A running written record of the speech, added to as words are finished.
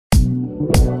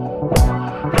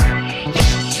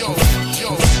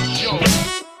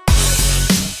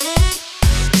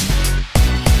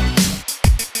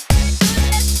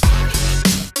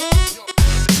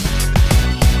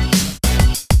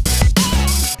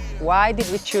Why did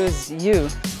we choose you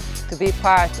to be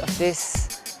part of this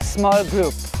small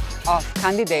group of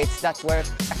candidates that were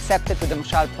accepted to the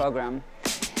Moshal program?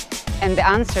 And the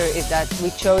answer is that we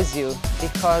chose you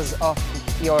because of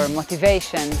your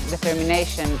motivation,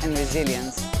 determination and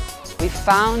resilience. We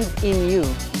found in you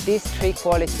these three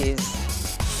qualities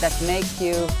that make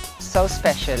you so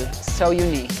special, so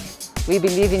unique. We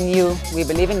believe in you, we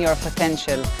believe in your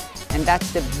potential, and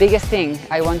that's the biggest thing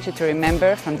I want you to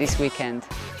remember from this weekend.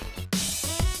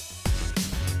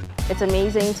 It's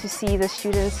amazing to see the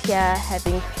students here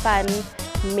having fun,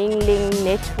 mingling,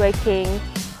 networking,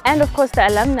 and of course the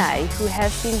alumni who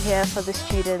have been here for the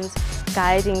students,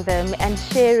 guiding them and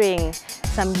sharing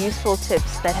some useful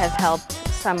tips that have helped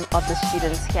some of the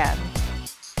students here.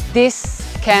 This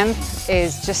camp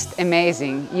is just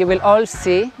amazing. You will all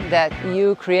see that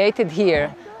you created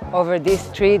here over these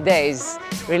 3 days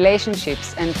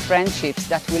relationships and friendships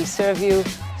that will serve you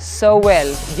so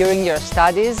well during your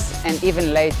studies and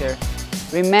even later.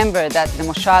 Remember that the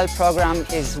Moshal program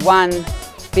is one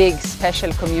big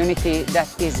special community that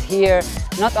is here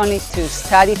not only to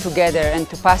study together and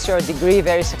to pass your degree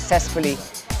very successfully,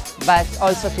 but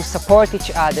also to support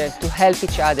each other, to help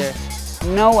each other.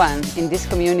 No one in this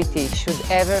community should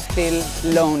ever feel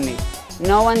lonely.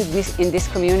 No one in this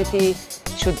community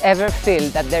should ever feel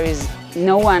that there is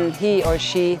no one he or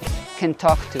she can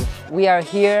talk to. We are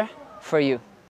here for you.